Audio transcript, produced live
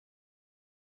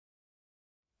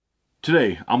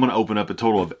Today, I'm going to open up a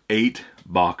total of 8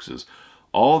 boxes.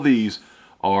 All these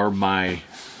are my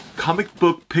comic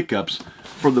book pickups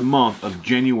for the month of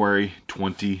January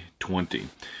 2020.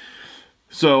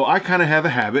 So I kind of have a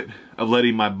habit of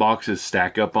letting my boxes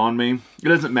stack up on me. It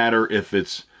doesn't matter if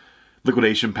it's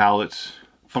liquidation pallets,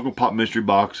 Funko Pop mystery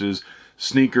boxes,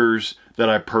 sneakers that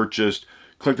I purchased,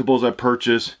 collectibles I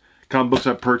purchased, comic books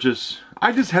I purchased.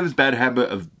 I just have this bad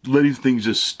habit of letting things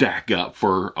just stack up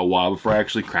for a while before I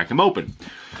actually crack them open.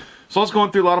 So I was going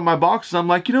through a lot of my boxes. I'm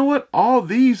like, you know what? All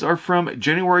these are from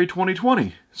January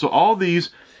 2020. So all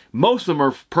these, most of them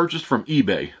are purchased from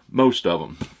eBay. Most of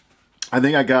them. I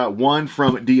think I got one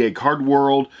from DA Card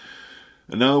World.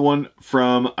 Another one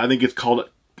from, I think it's called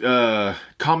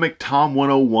Comic Tom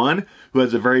 101, who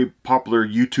has a very popular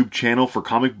YouTube channel for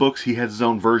comic books. He has his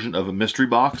own version of a mystery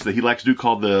box that he likes to do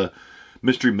called the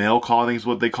mystery mail call, I think is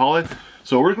what they call it.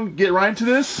 So we're going to get right into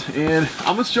this, and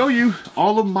I'm going to show you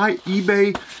all of my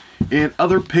eBay and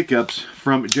other pickups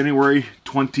from January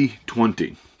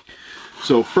 2020.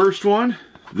 So first one,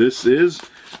 this is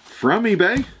from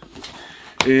eBay,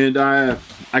 and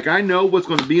I know what's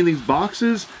going to be in these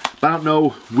boxes, but I don't know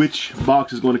which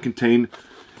box is going to contain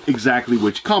exactly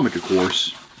which comic, of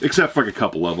course, except for like a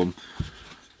couple of them.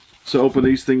 So open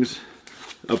these things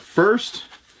up first.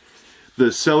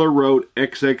 The seller wrote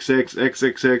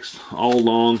XXXXXX all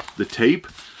along the tape.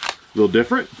 A little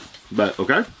different, but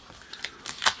okay.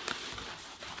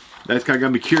 That's kind of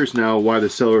got me curious now why the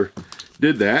seller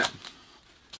did that.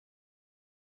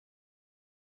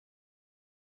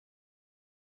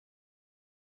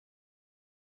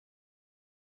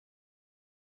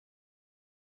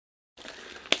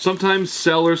 Sometimes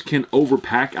sellers can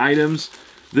overpack items.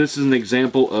 This is an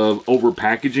example of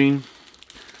overpackaging.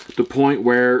 The point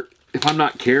where if I'm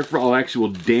not careful, I'll actually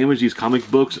will damage these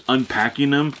comic books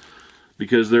unpacking them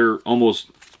because they're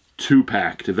almost too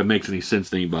packed, if that makes any sense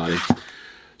to anybody.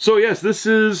 So yes, this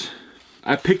is,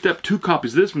 I picked up 2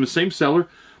 copies of this from the same seller.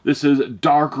 This is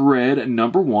Dark Red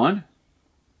 #1.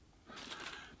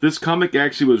 This comic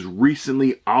actually was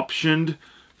recently optioned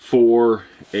for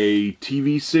a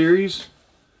TV series,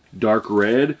 Dark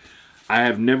Red. I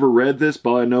have never read this,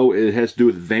 but I know it has to do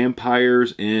with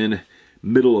vampires in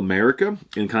Middle America,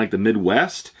 in kind of like the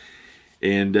Midwest.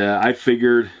 And I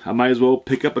figured I might as well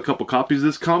pick up a couple copies of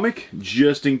this comic,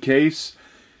 just in case.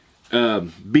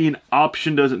 Being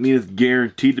optioned doesn't mean it's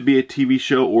guaranteed to be a TV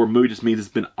show or a movie, just means it's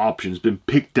been optioned. It's been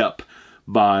picked up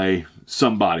by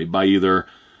somebody, by either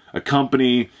a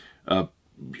company, a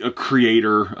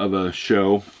creator of a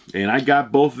show. And I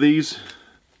got both of these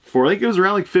for, I think it was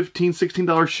around like $15,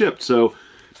 $16 shipped. So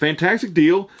fantastic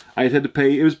deal. I had to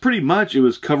pay, it was pretty much, it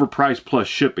was cover price plus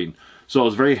shipping. So I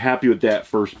was very happy with that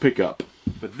first pickup.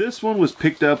 But this one was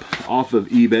picked up off of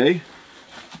eBay.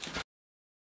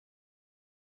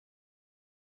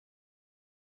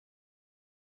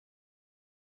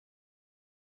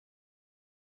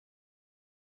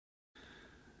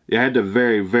 Yeah, I had to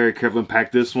very, very carefully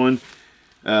unpack this one.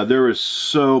 There was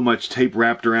so much tape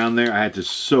wrapped around there. I had to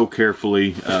so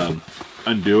carefully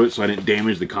undo it so I didn't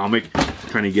damage the comic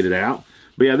trying to get it out.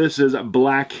 But yeah, this is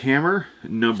Black Hammer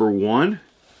 #1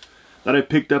 that I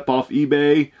picked up off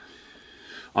eBay.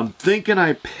 I'm thinking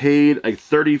I paid like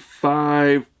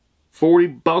 $35,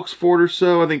 $40 for it or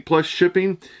so, I think, plus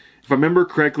shipping. If I remember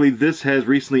correctly, this has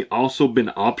recently also been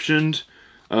optioned.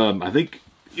 I think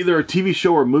either a TV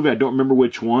show or a movie, I don't remember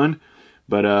which one.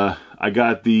 But I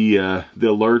got the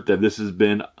alert that this has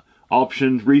been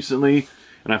optioned recently,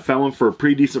 and I found one for a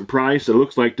pretty decent price. It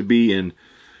looks like to be in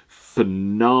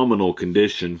phenomenal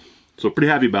condition, so pretty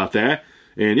happy about that.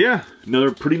 And yeah,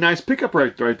 another pretty nice pickup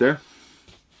right there.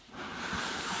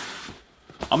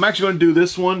 I'm actually going to do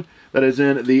this one that is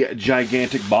in the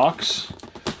gigantic box.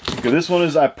 Okay, this one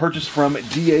is I purchased from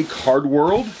DA Card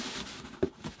World,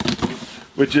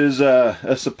 which is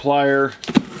a supplier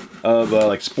of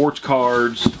like sports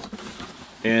cards,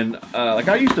 and like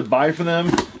I used to buy from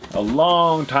them a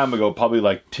long time ago, probably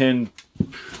like 10,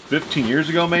 15 years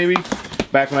ago maybe,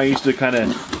 back when I used to kind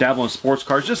of dabble in sports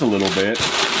cards just a little bit.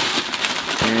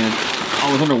 And I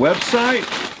was on their website,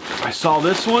 I saw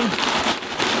this one,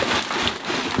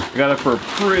 I got it for a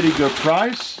pretty good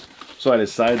price, so I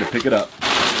decided to pick it up.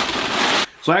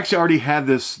 So I actually already had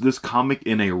this comic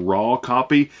in a raw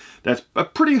copy. That's a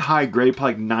pretty high grade,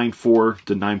 probably like 9.4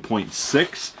 to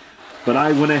 9.6. But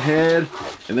I went ahead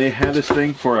and they had this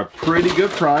thing for a pretty good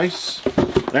price.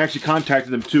 I actually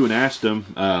contacted them too and asked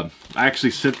them. I actually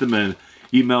sent them an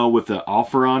email with an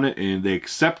offer on it and they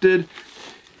accepted.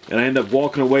 And I ended up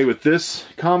walking away with this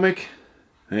comic.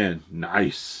 Man,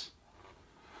 nice.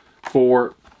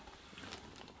 For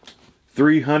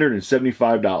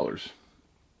 $375.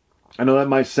 I know that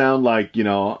might sound like, you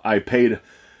know, I paid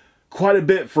quite a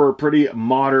bit for a pretty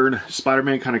modern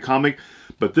Spider-Man kind of comic,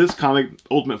 but this comic,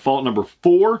 Ultimate Fault number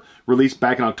 4, released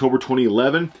back in October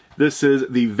 2011. This is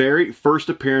the very first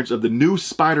appearance of the new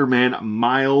Spider-Man,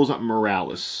 Miles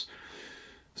Morales.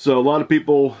 So a lot of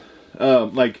people,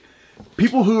 like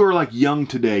people who are like young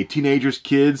today, teenagers,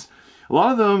 kids, a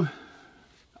lot of them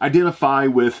identify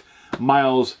with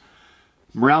Miles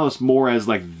Morales more as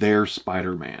like their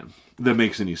Spider-Man. If that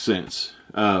makes any sense.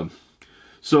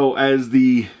 So as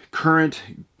the current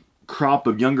crop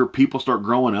of younger people start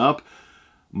growing up,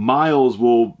 Miles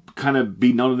will kind of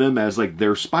be known to them as like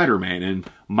their Spider-Man. And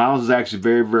Miles is actually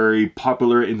very, very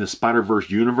popular in the Spider-Verse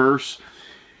universe.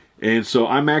 And so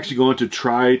I'm actually going to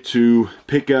try to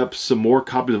pick up some more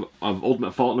copies of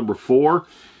Ultimate Fault number 4.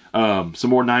 Some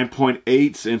more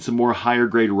 9.8s and some more higher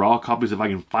grade raw copies if I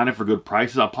can find it for good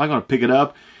prices. I'm probably going to pick it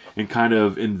up and kind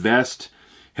of invest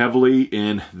heavily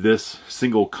in this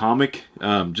single comic,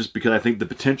 just because I think the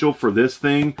potential for this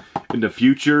thing in the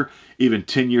future, even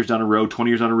 10 years down the road, 20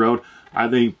 years down the road, I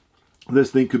think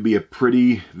this thing could be a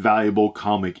pretty valuable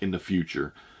comic in the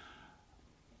future.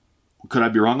 Could I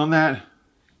be wrong on that?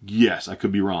 Yes, I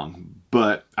could be wrong.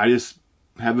 But I just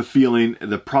have a feeling,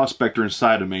 the prospector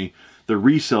inside of me, the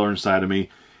reseller inside of me,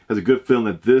 has a good feeling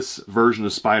that this version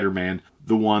of Spider-Man,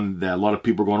 the one that a lot of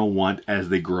people are going to want as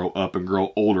they grow up and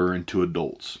grow older into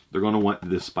adults. They're going to want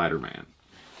this Spider-Man.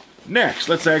 Next,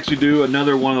 let's actually do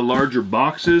another one of the larger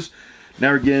boxes.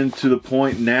 Now we're getting to the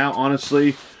point now,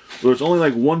 honestly, where there's only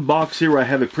like one box here where I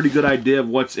have a pretty good idea of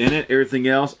what's in it. Everything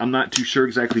else, I'm not too sure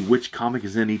exactly which comic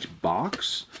is in each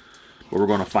box, but we're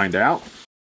going to find out.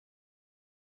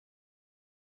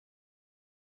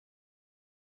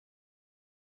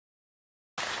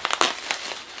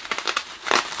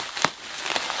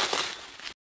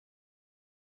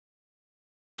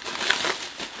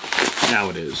 Now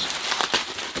it is.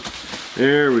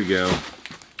 There we go.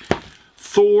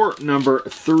 Thor number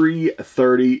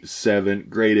 337,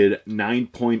 graded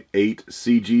 9.8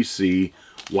 CGC,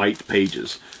 white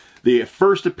pages. The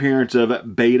first appearance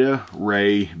of Beta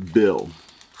Ray Bill.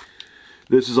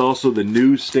 This is also the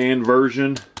newsstand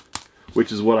version,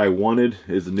 which is what I wanted,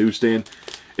 is the newsstand.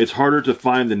 It's harder to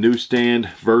find the newsstand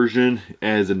version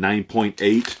as a 9.8,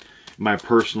 in my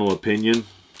personal opinion.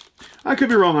 I could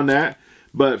be wrong on that.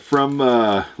 But from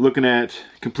looking at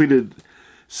completed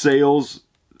sales,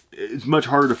 it's much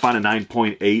harder to find a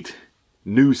 9.8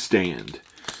 newsstand.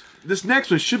 This next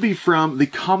one should be from the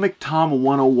Comic Tom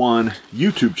 101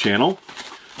 YouTube channel,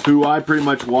 who I pretty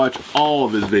much watch all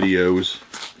of his videos.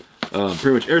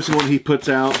 Pretty much every single one he puts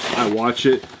out, I watch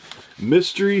it.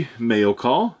 Mystery Mail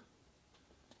Call.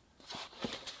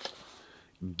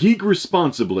 Geek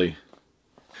Responsibly.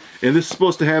 And this is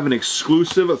supposed to have an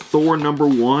exclusive Thor number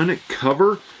 1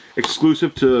 cover,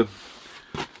 exclusive to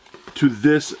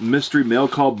this Mystery Mail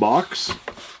Call box.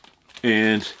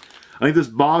 And I think this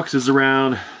box is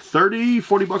around 30,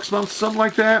 40 bucks a month, something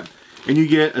like that. And you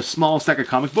get a small stack of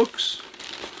comic books.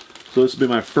 So this will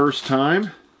be my first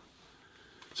time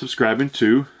subscribing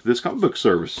to this comic book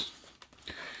service.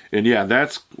 And yeah,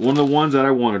 that's one of the ones that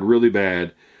I wanted really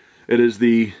bad. It is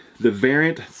the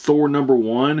variant Thor number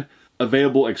 1,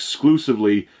 available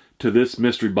exclusively to this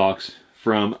mystery box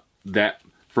from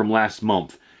last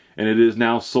month, and it is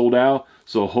now sold out,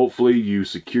 so hopefully you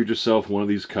secured yourself one of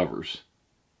these covers.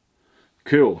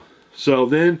 Cool. So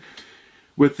then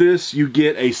with this you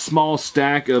get a small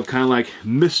stack of kind of like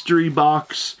mystery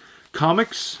box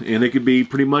comics, and they could be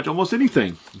pretty much almost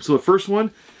anything. So the first one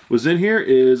was in here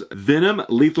is Venom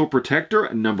Lethal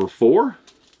Protector number 4.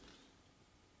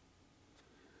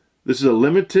 This is a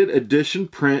limited edition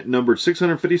print numbered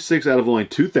 656 out of only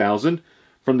 2,000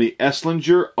 from the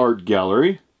Esslinger Art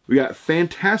Gallery. We got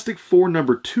Fantastic Four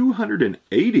number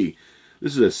 280.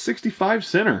 This is a 65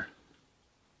 center.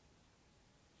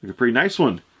 Like a pretty nice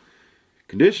one.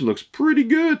 Condition looks pretty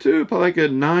good too, probably like a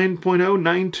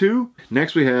 9.092.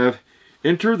 Next we have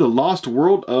Enter the Lost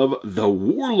World of the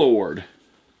Warlord.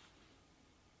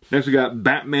 Next we got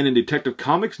Batman and Detective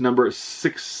Comics number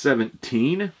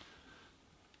 617.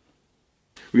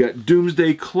 We got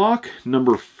Doomsday Clock,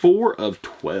 number 4 of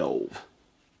 12.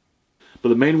 But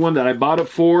the main one that I bought it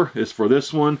for is for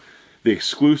this one, the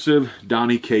exclusive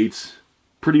Donny Cates,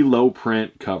 pretty low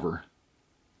print cover.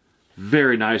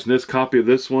 Very nice. And this copy of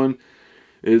this one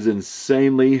is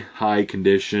insanely high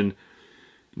condition,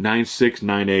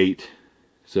 9698.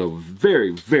 So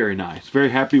very, very nice. Very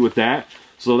happy with that.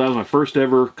 So that was my first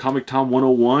ever Comic Tom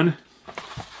 101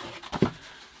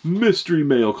 Mystery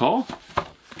Mail Call.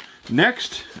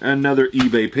 Next, another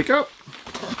eBay pickup.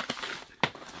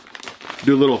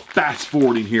 Do a little fast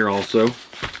forwarding here also.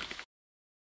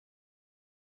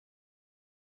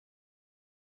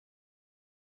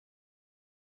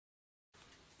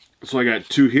 So I got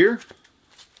 2 here.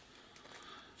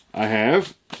 I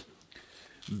have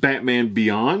Batman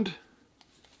Beyond,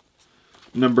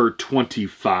 number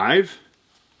 25.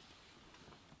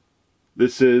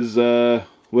 This is,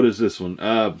 what is this one?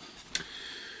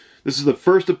 This is the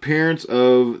first appearance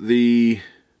of the,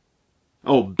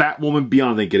 Batwoman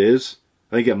Beyond, I think it is.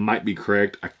 I think it might be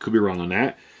correct. I could be wrong on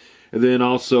that. And then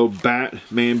also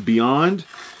Batman Beyond,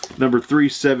 number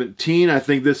 317. I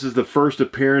think this is the first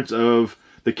appearance of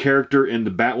the character in the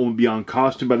Batwoman Beyond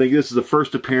costume. But I think this is the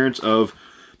first appearance of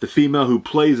the female who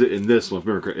plays it in this one.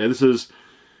 And this is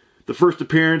the first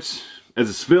appearance as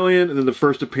a civilian, and then the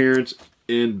first appearance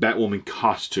in Batwoman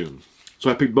costume. So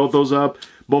I picked both those up.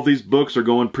 Both these books are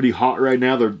going pretty hot right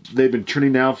now. They've been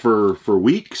trending now for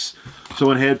weeks. So I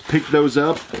went ahead and picked those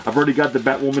up. I've already got the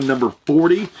Batwoman number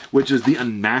 40, which is the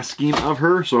unmasking of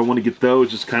her. So I want to get those,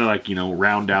 just kind of like, you know,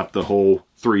 round out the whole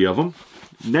 3 of them.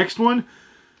 Next one,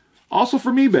 also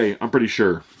from eBay, I'm pretty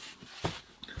sure.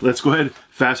 Let's go ahead and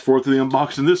fast forward to the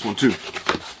unboxing this one too.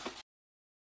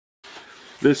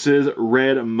 This is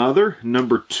Red Mother,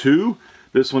 number 2.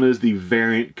 This one is the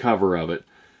variant cover of it.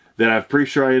 That I'm pretty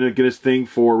sure I ended up getting this thing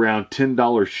for around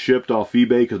 $10 shipped off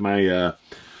eBay, because my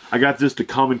I got this the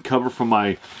common cover from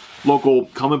my local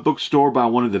comic book store, but I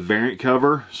wanted the variant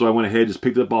cover, so I went ahead and just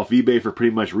picked it up off eBay for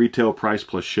pretty much retail price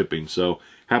plus shipping. So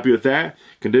happy with that.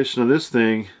 Condition of this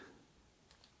thing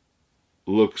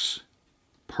looks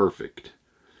perfect.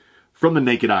 From the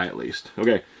naked eye, at least.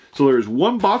 Okay, so there's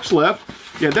 1 box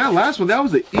left. Yeah, that last one, that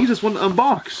was the easiest one to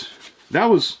unbox. That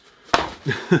was,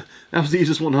 that was the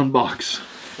easiest one to unbox.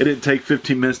 It didn't take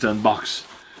 15 minutes to unbox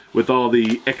with all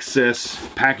the excess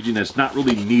packaging that's not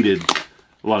really needed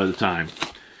a lot of the time.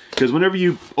 Because whenever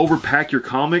you overpack your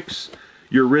comics,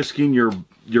 you're risking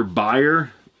your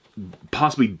buyer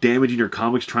possibly damaging your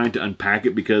comics trying to unpack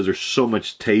it, because there's so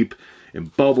much tape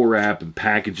and bubble wrap and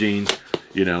packaging.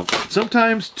 You know,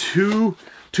 sometimes too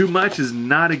much is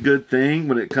not a good thing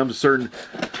when it comes to certain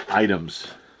items.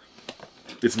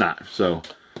 It's not. So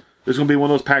this is going to be one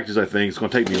of those packages, I think. It's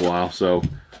going to take me a while. So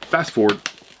fast forward.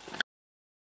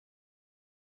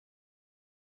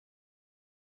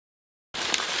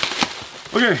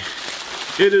 Okay,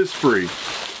 it is free.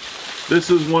 This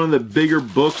is one of the bigger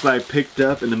books that I picked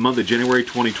up in the month of January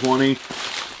 2020.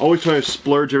 Always try to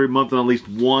splurge every month on at least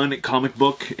one comic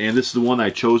book, and this is the one I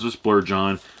chose to splurge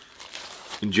on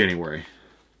in January.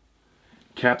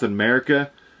 Captain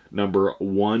America, number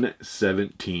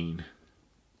 117.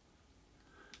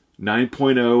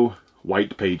 9.0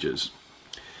 white pages.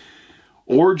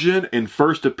 Origin and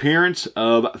first appearance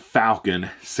of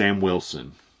Falcon Sam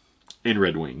Wilson in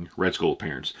Red Skull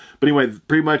appearance. But anyway,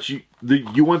 pretty much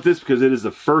you want this because it is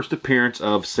the first appearance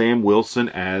of Sam Wilson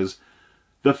as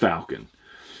the Falcon.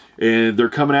 And they're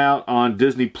coming out on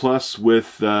Disney Plus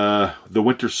with the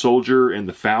Winter Soldier and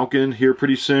the Falcon here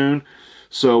pretty soon.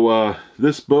 So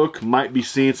this book might be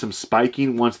seeing some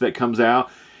spiking once that comes out.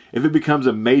 If it becomes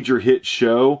a major hit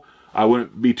show, I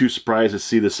wouldn't be too surprised to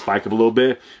see this spike up a little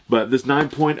bit. But this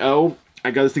 9.0,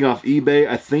 I got this thing off eBay.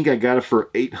 I think I got it for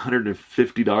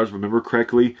 $850, if I remember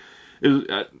correctly. It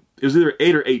was either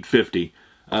 $8 or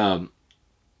 $850.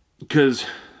 Because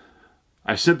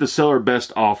I sent the seller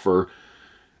best offer,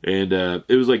 and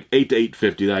it was like $8 to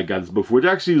 $850 that I got this book for, which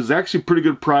actually was a pretty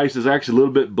good price. It's actually a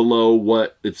little bit below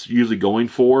what it's usually going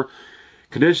for.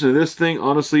 Condition of this thing,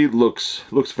 honestly, looks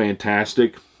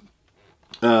fantastic.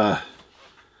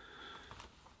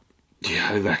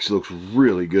 Yeah, it actually looks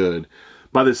really good.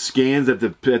 By the scans that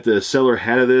the seller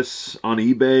had of this on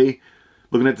eBay,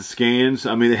 looking at the scans,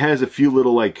 I mean, it has a few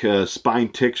little like spine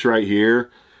ticks right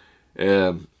here.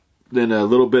 Then a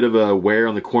little bit of a wear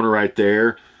on the corner right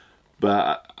there.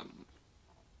 But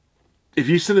if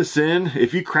you send this in,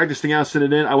 if you crack this thing out and send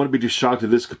it in, I wouldn't be too shocked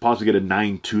if this could possibly get a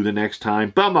 9.2 the next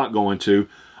time. But I'm not going to.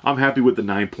 I'm happy with the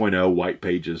 9.0 white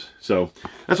pages. So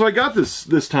that's what I got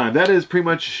this time. That is pretty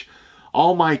much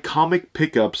all my comic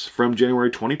pickups from January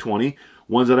 2020.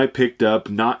 Ones that I picked up,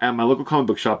 not at my local comic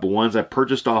book shop, but ones I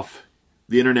purchased off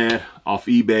the internet, off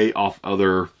eBay, off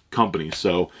other companies.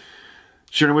 So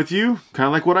sharing with you, kind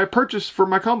of like what I purchased for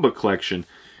my comic book collection.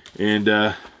 And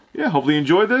yeah, hopefully you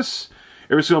enjoy this.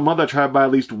 Every single month I try to buy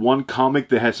at least one comic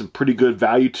that has some pretty good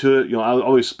value to it. You know, I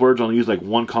always splurge on use like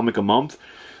one comic a month.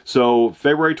 So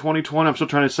February 2020, I'm still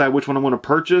trying to decide which one I'm going to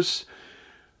purchase.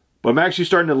 But I'm actually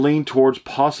starting to lean towards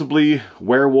possibly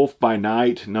Werewolf by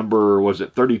Night, number, was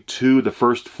it 32, the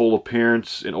first full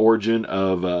appearance in origin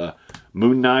of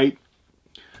Moon Knight.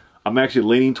 I'm actually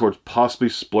leaning towards possibly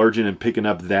splurging and picking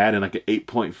up that in like an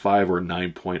 8.5 or a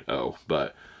 9.0.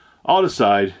 But I'll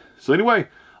decide. So anyway,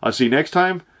 I'll see you next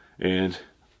time, and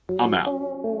I'm out.